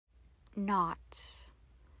Knots.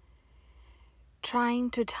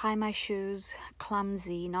 Trying to tie my shoes,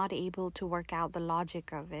 clumsy, not able to work out the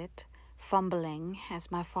logic of it, fumbling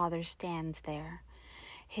as my father stands there,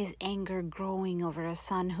 his anger growing over a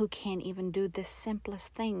son who can't even do the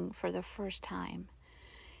simplest thing for the first time,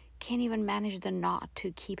 can't even manage the knot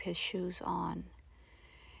to keep his shoes on.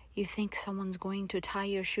 You think someone's going to tie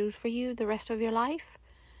your shoes for you the rest of your life?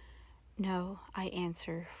 No, I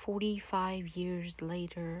answer, 45 years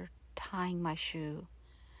later, tying my shoe,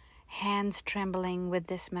 hands trembling with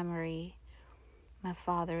this memory, my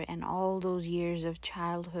father and all those years of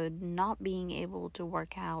childhood not being able to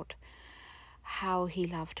work out how he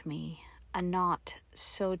loved me, a knot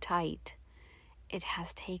so tight it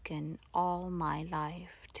has taken all my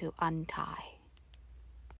life to untie.